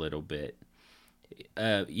out a little bit.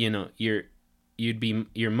 You're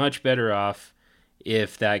much better off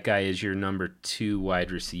if that guy is your number two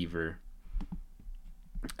wide receiver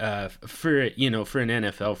for an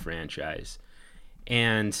NFL franchise.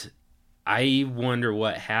 And I wonder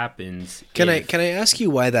what happens. Can I ask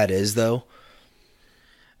you why that is, though?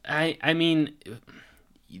 I mean,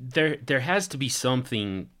 there has to be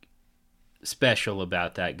something special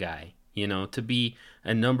about that guy, to be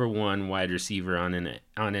a number one wide receiver on an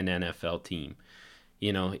NFL team.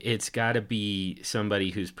 It's got to be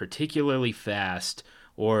somebody who's particularly fast,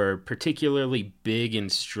 or particularly big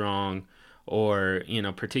and strong, or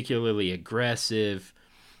particularly aggressive.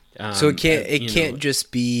 So it can't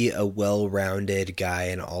just be a well-rounded guy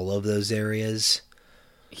in all of those areas.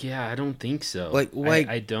 Yeah, I don't think so.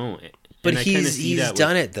 I don't. But he's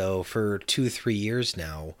done it though for 2-3 years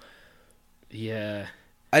now. Yeah.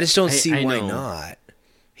 I just don't see why not.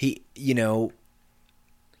 Yeah.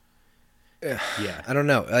 I don't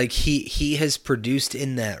know. Like he has produced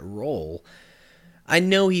in that role. I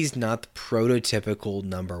know he's not the prototypical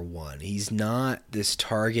number one. He's not this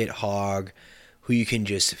target hog who you can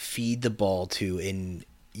just feed the ball to in,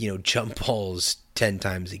 jump balls 10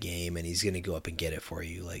 times a game and he's going to go up and get it for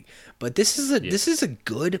you. But this is a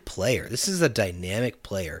good player. This is a dynamic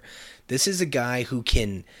player. This is a guy who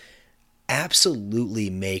can absolutely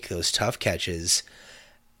make those tough catches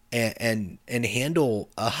and handle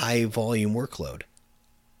a high volume workload.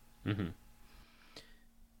 Mm-hmm.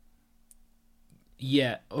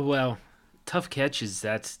 Yeah, well, tough catches,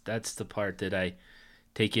 that's the part that I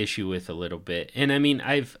take issue with a little bit. And I mean,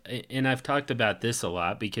 I've talked about this a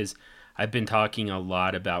lot because I've been talking a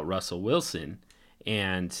lot about Russell Wilson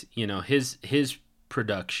and, his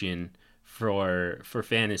production for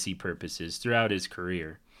fantasy purposes throughout his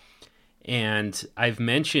career. And I've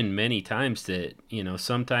mentioned many times that,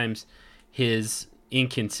 sometimes his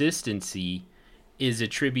inconsistency is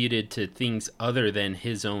attributed to things other than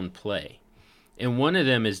his own play. And one of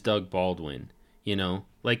them is Doug Baldwin.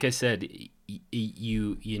 Like I said,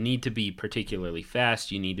 you need to be particularly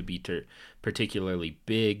fast. You need to be particularly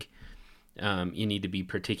big. You need to be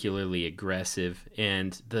particularly aggressive.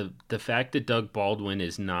 And the fact that Doug Baldwin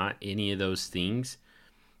is not any of those things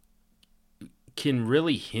can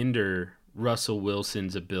really hinder Russell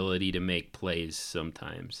Wilson's ability to make plays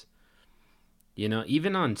sometimes.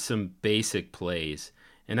 Even on some basic plays.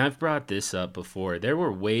 And I've brought this up before. There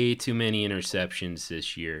were way too many interceptions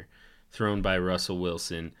this year thrown by Russell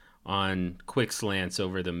Wilson on quick slants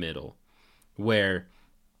over the middle, where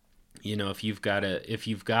if you've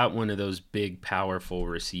got one of those big powerful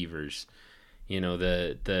receivers,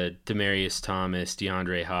 the Demaryius Thomas,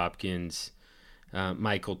 DeAndre Hopkins,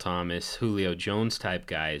 Michael Thomas, Julio Jones type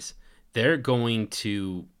guys, they're going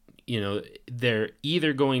to they're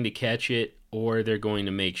either going to catch it or they're going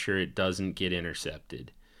to make sure it doesn't get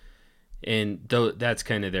intercepted. and that's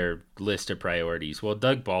kind of their list of priorities. Well,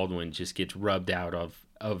 Doug Baldwin just gets rubbed out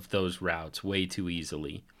of those routes way too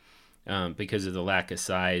easily because of the lack of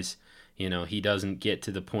size. He doesn't get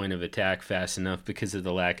to the point of attack fast enough because of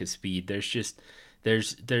the lack of speed.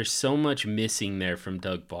 There's so much missing there from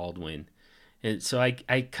Doug Baldwin. And so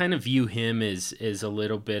I kind of view him as a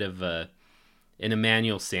little bit of an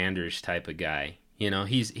Emmanuel Sanders type of guy.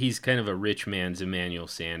 He's kind of a rich man's Emmanuel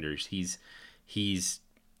Sanders. He's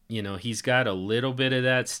got a little bit of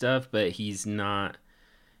that stuff, but he's not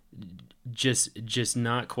just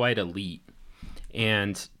not quite elite.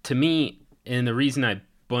 And to me, and the reason I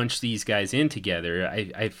bunch these guys in together,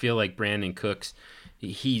 I feel like Brandon Cooks,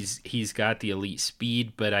 he's got the elite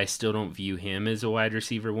speed, but I still don't view him as a wide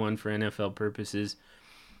receiver one for NFL purposes.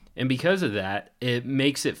 And because of that, it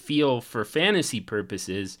makes it feel, for fantasy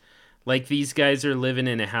purposes, like these guys are living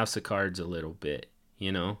in a house of cards a little bit.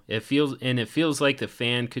 It feels like the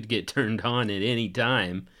fan could get turned on at any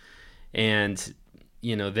time, and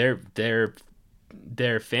their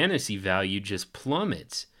fantasy value just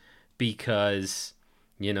plummets because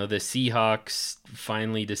the Seahawks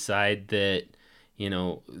finally decide that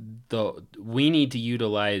we need to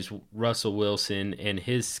utilize Russell Wilson and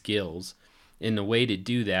his skills, and the way to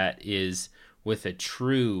do that is with a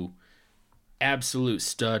true absolute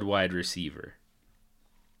stud wide receiver.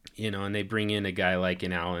 And they bring in a guy like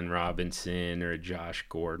an Allen Robinson or a Josh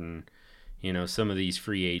Gordon, some of these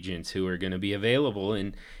free agents who are going to be available,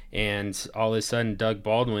 and all of a sudden Doug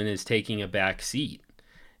Baldwin is taking a back seat.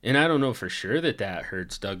 And I don't know for sure that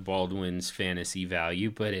hurts Doug Baldwin's fantasy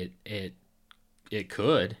value, but it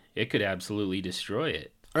could absolutely destroy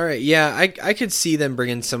it. All right, yeah, I could see them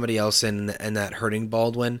bringing somebody else in and that hurting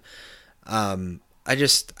Baldwin. I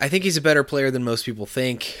think he's a better player than most people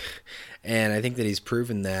think, and I think that he's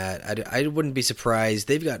proven that. I wouldn't be surprised.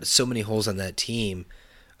 They've got so many holes on that team.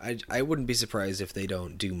 I wouldn't be surprised if they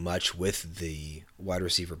don't do much with the wide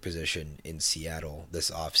receiver position in Seattle this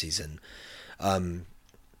offseason.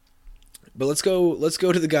 But let's go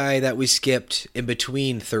to the guy that we skipped in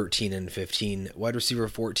between 13 and 15. Wide receiver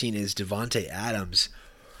 14 is Davante Adams.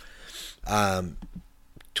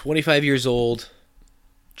 25 years old,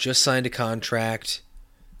 just signed a contract.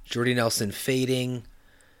 Jordy Nelson fading.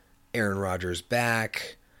 Aaron Rodgers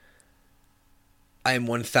back. I am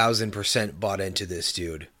 1,000% bought into this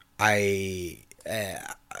dude. If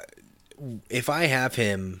I have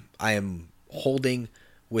him, I am holding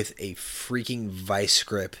with a freaking vice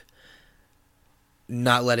grip,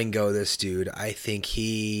 not letting go of this dude. I think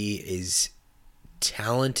he is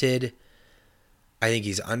talented. I think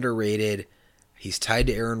he's underrated. He's tied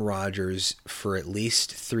to Aaron Rodgers for at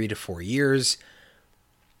least 3 to 4 years.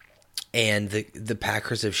 And the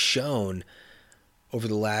Packers have shown over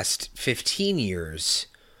the last 15 years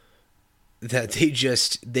that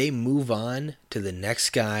they move on to the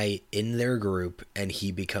next guy in their group and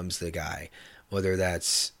he becomes the guy. Whether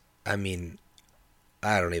that's, I don't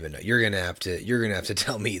even know. You're gonna have to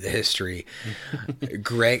tell me the history.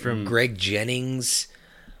 Greg Jennings.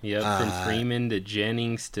 Yeah, from Freeman to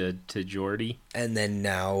Jennings to Jordy. And then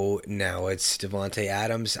now it's Davante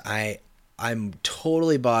Adams. I'm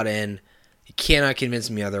totally bought in. You cannot convince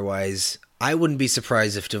me otherwise. I wouldn't be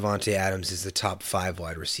surprised if Davante Adams is the top 5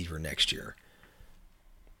 wide receiver next year.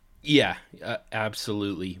 Yeah,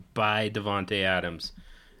 absolutely. Buy Davante Adams.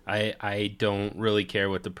 I don't really care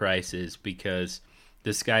what the price is because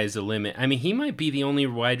the sky's the limit. He might be the only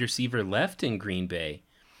wide receiver left in Green Bay.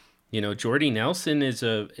 Jordy Nelson is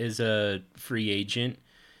a free agent.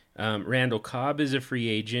 Randall Cobb is a free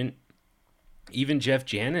agent. Even Jeff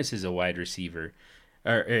Janis is a wide receiver,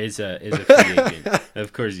 or is a free agent.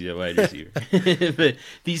 Of course, he's a wide receiver. But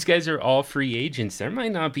these guys are all free agents. There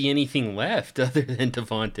might not be anything left other than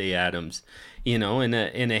Davante Adams. In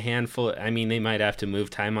a handful. They might have to move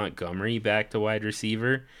Ty Montgomery back to wide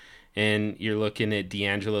receiver, and you're looking at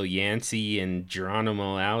D'Angelo Yancey and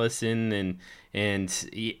Geronimo Allison, and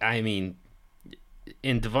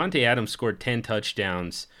Davante Adams scored 10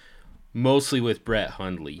 touchdowns, mostly with Brett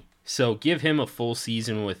Hundley. So give him a full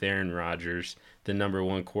season with Aaron Rodgers, the number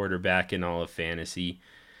 1 quarterback in all of fantasy.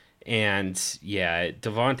 And yeah,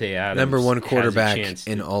 Davante Adams, number 1 quarterback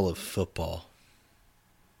in all of football.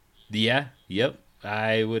 Yeah, yep.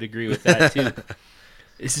 I would agree with that too.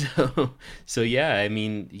 So yeah,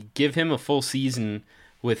 give him a full season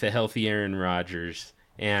with a healthy Aaron Rodgers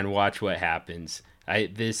and watch what happens.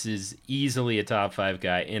 This is easily a top 5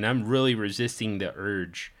 guy, and I'm really resisting the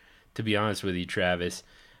urge, to be honest with you, Travis,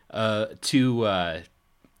 to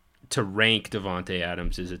rank Davante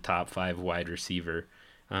Adams as a top 5 wide receiver,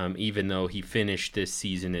 even though he finished this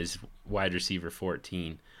season as wide receiver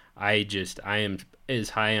 14. I am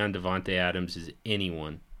as high on Davante Adams as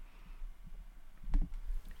anyone.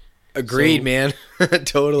 Agreed, man.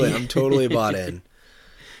 Totally. I'm totally bought in.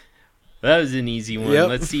 That was an easy one. Yep.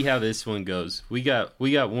 Let's see how this one goes. We got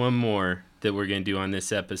one more that we're going to do on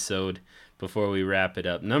this episode before we wrap it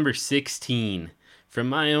up. Number 16 from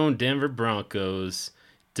my own Denver Broncos,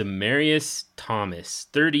 Demaryius Thomas,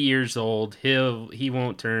 30 years old. He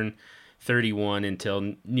won't turn 31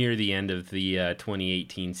 until near the end of the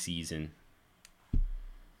 2018 season.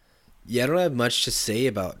 Yeah, I don't have much to say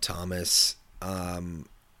about Thomas.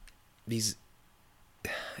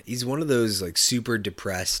 He's one of those like super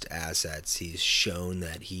depressed assets. He's shown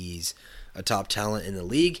that he's a top talent in the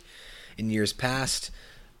league in years past.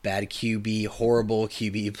 Bad QB, horrible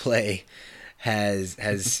QB play has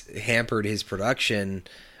hampered his production.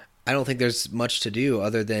 I don't think there's much to do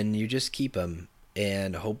other than you just keep him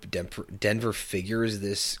and hope Denver figures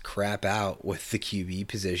this crap out with the QB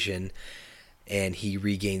position and he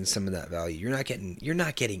regains some of that value. You're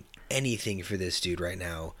not getting anything for this dude right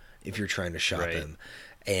now if you're trying to shop him.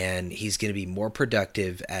 And he's going to be more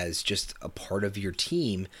productive as just a part of your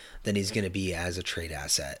team than he's going to be as a trade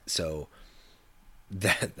asset. So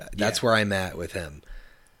that's where I'm at with him.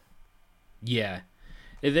 Yeah.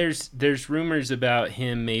 There's rumors about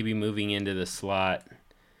him maybe moving into the slot.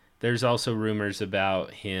 There's also rumors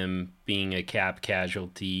about him being a cap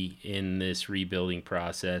casualty in this rebuilding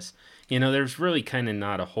process. There's really kind of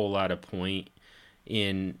not a whole lot of point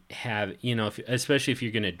in especially if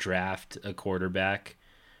you're going to draft a quarterback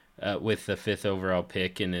with the 5th overall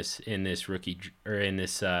pick in this rookie or in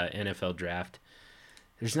this NFL draft.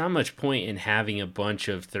 There's not much point in having a bunch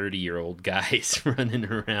of 30-year-old guys running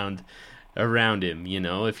around him.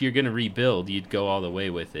 If you're going to rebuild, you'd go all the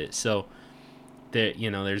way with it. So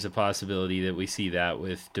there's a possibility that we see that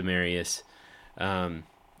with Demaryius.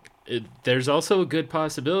 There's also a good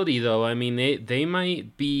possibility, though. I mean, they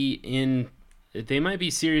might be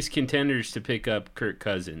serious contenders to pick up Kirk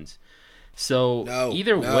Cousins. So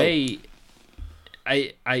either way,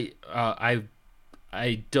 I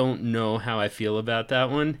don't know how I feel about that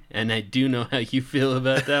one, and I do know how you feel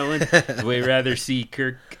about that one. Way rather see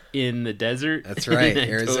Kirk in the desert. That's right,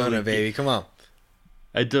 Arizona, baby. Come on.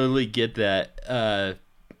 I totally get that.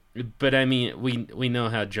 But I mean, we know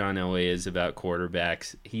how John Elway is about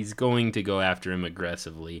quarterbacks. He's going to go after him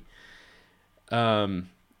aggressively.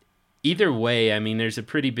 Either way, I mean, there's a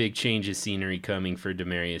pretty big change of scenery coming for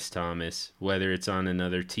Demaryius Thomas, whether it's on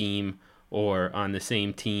another team or on the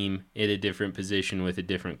same team at a different position with a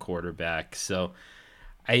different quarterback. So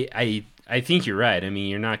I think you're right. I mean,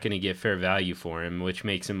 you're not going to get fair value for him, which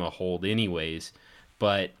makes him a hold anyways.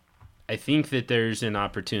 But I think that there's an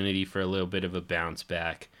opportunity for a little bit of a bounce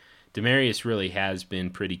back. Demaryius really has been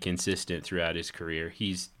pretty consistent throughout his career.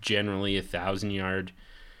 He's generally a 1,000-yard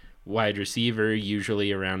wide receiver,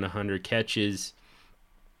 usually around 100 catches.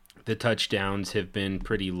 The touchdowns have been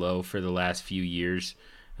pretty low for the last few years,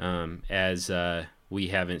 as we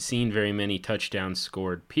haven't seen very many touchdowns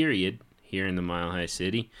scored, period, here in the Mile High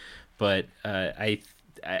City. But I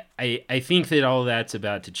think that all that's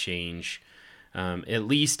about to change, at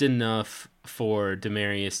least enough for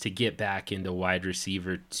Demaryius to get back into wide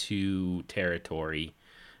receiver 2 territory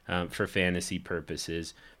for fantasy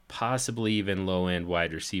purposes. Possibly even low-end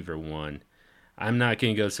wide receiver 1. I'm not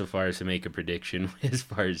going to go so far as to make a prediction as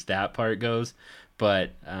far as that part goes,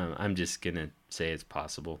 but I'm just going to say it's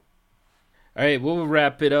possible. All right, we'll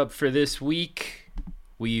wrap it up for this week.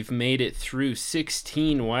 We've made it through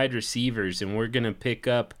 16 wide receivers, and we're going to pick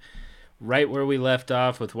up right where we left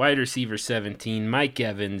off with wide receiver 17, Mike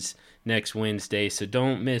Evans, next Wednesday, so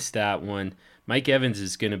don't miss that one. Mike Evans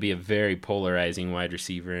is going to be a very polarizing wide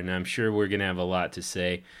receiver, and I'm sure we're going to have a lot to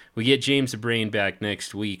say. We get James Brain back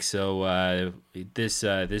next week, so this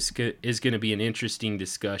is going to be an interesting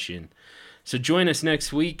discussion. So join us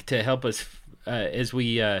next week to help us as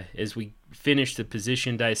we finish the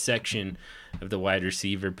position dissection of the wide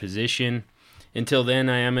receiver position. Until then,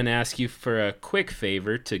 I am going to ask you for a quick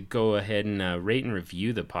favor to go ahead and rate and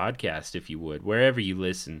review the podcast, if you would, wherever you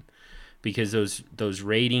listen, because those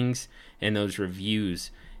ratings and those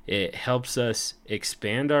reviews, it helps us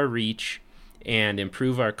expand our reach and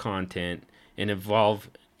improve our content and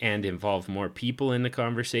involve more people in the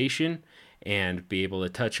conversation and be able to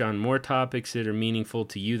touch on more topics that are meaningful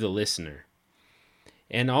to you, the listener.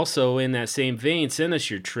 And also, in that same vein, send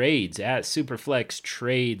us your trades at Superflex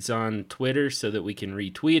Trades on Twitter so that we can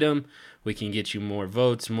retweet them, we can get you more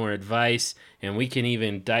votes, more advice, and we can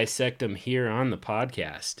even dissect them here on the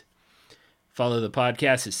podcast. Follow the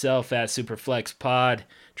podcast itself at Superflex Pod.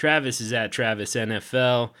 Travis is at Travis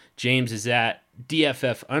NFL. James is at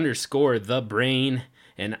DFF_the Brain.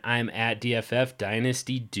 and I'm at DFF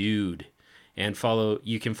Dynasty Dude. And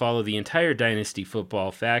you can follow the entire Dynasty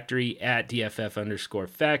Football Factory at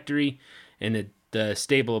DFF_Factory, and the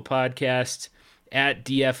stable of podcasts at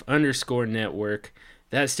DF_Network.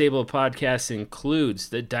 That stable of podcasts includes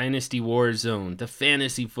the Dynasty Warzone, the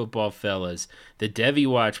Fantasy Football Fellas, the Devi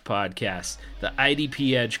Watch podcast, the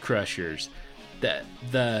IDP Edge Crushers,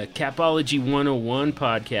 the Capology 101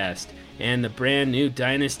 podcast, and the brand new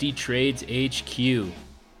Dynasty Trades HQ.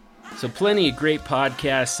 So plenty of great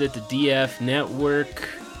podcasts at the DF Network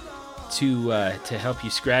to help you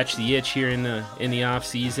scratch the itch here in the off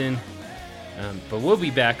season. But we'll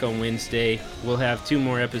be back on Wednesday. We'll have 2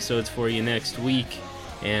 more episodes for you next week,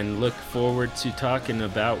 and look forward to talking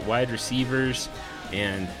about wide receivers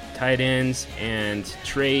and tight ends and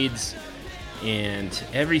trades and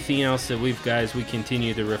everything else that we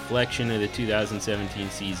continue the reflection of the 2017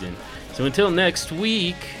 season. So until next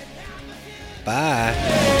week,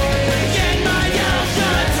 bye.